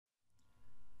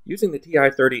Using the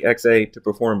TI-30Xa to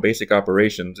perform basic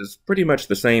operations is pretty much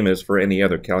the same as for any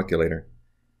other calculator.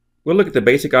 We'll look at the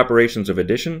basic operations of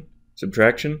addition,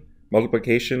 subtraction,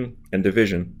 multiplication, and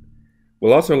division.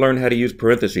 We'll also learn how to use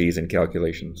parentheses in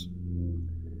calculations.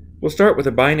 We'll start with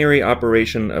a binary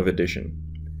operation of addition.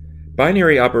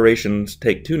 Binary operations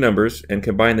take two numbers and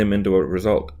combine them into a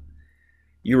result.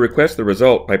 You request the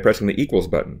result by pressing the equals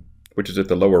button, which is at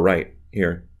the lower right,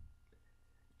 here.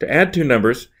 To add two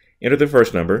numbers, enter the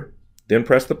first number, then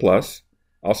press the plus,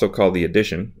 also called the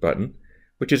addition button,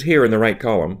 which is here in the right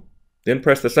column, then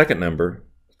press the second number,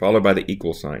 followed by the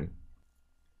equal sign.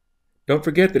 Don't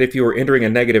forget that if you are entering a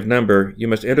negative number, you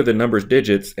must enter the number's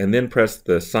digits and then press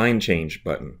the sign change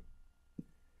button.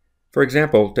 For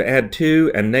example, to add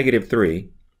 2 and negative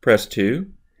 3, press 2,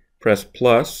 press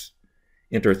plus,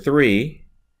 enter 3,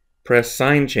 press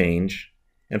sign change,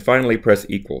 and finally press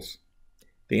equals.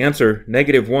 The answer,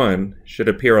 -1, should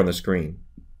appear on the screen.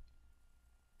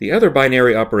 The other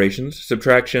binary operations,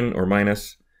 subtraction or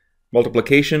minus,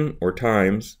 multiplication or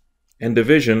times, and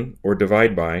division or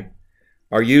divide by,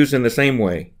 are used in the same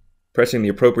way, pressing the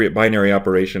appropriate binary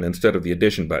operation instead of the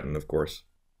addition button, of course.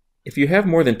 If you have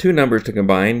more than two numbers to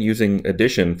combine, using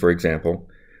addition, for example,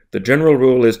 the general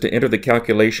rule is to enter the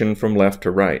calculation from left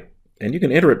to right, and you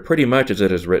can enter it pretty much as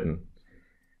it is written.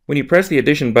 When you press the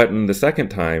addition button the second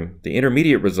time, the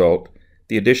intermediate result,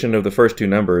 the addition of the first two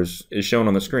numbers, is shown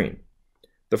on the screen.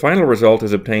 The final result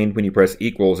is obtained when you press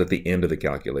equals at the end of the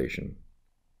calculation.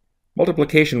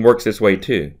 Multiplication works this way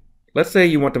too. Let's say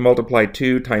you want to multiply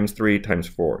 2 times 3 times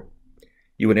 4.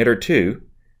 You would enter 2,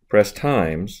 press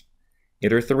times,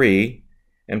 enter 3,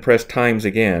 and press times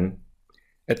again.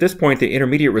 At this point, the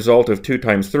intermediate result of 2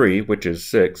 times 3, which is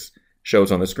 6,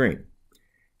 shows on the screen.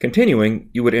 Continuing,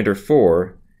 you would enter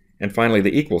 4, and finally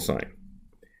the equal sign.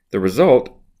 The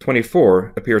result,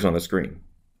 24, appears on the screen.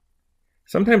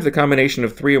 Sometimes the combination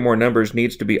of 3 or more numbers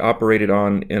needs to be operated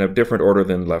on in a different order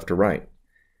than left to right.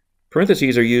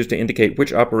 Parentheses are used to indicate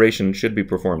which operation should be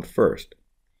performed first.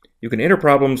 You can enter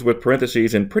problems with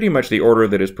parentheses in pretty much the order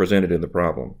that is presented in the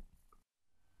problem.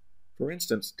 For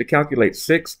instance, to calculate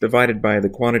 6 divided by the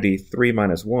quantity 3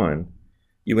 minus 1,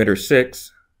 you enter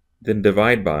 6, then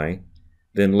divide by,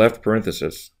 then left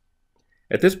parenthesis.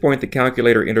 At this point, the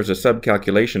calculator enters a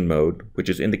subcalculation mode, which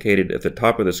is indicated at the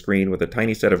top of the screen with a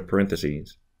tiny set of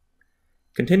parentheses.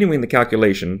 Continuing the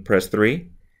calculation, press 3,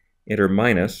 enter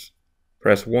minus,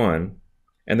 press 1,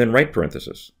 and then right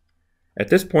parenthesis. At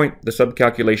this point, the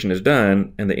subcalculation is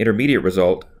done, and the intermediate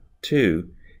result, 2,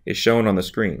 is shown on the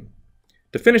screen.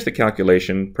 To finish the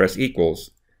calculation, press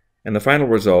equals, and the final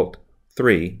result,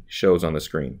 3, shows on the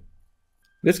screen.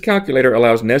 This calculator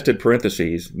allows nested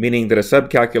parentheses, meaning that a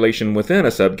subcalculation within a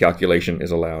subcalculation is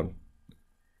allowed.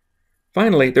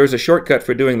 Finally, there is a shortcut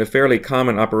for doing the fairly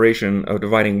common operation of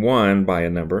dividing 1 by a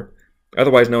number,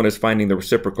 otherwise known as finding the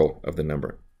reciprocal of the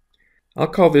number. I'll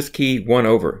call this key 1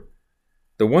 over.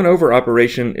 The 1 over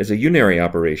operation is a unary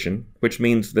operation, which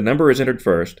means the number is entered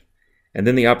first, and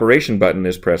then the operation button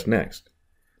is pressed next.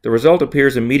 The result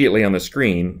appears immediately on the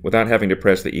screen without having to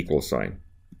press the equals sign.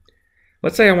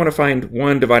 Let's say I want to find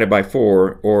 1 divided by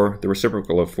 4, or the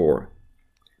reciprocal of 4.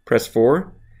 Press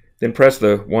 4, then press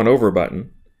the 1 over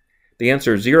button. The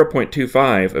answer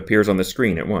 0.25 appears on the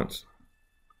screen at once.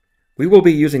 We will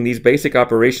be using these basic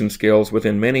operation skills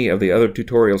within many of the other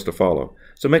tutorials to follow,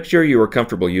 so make sure you are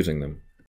comfortable using them.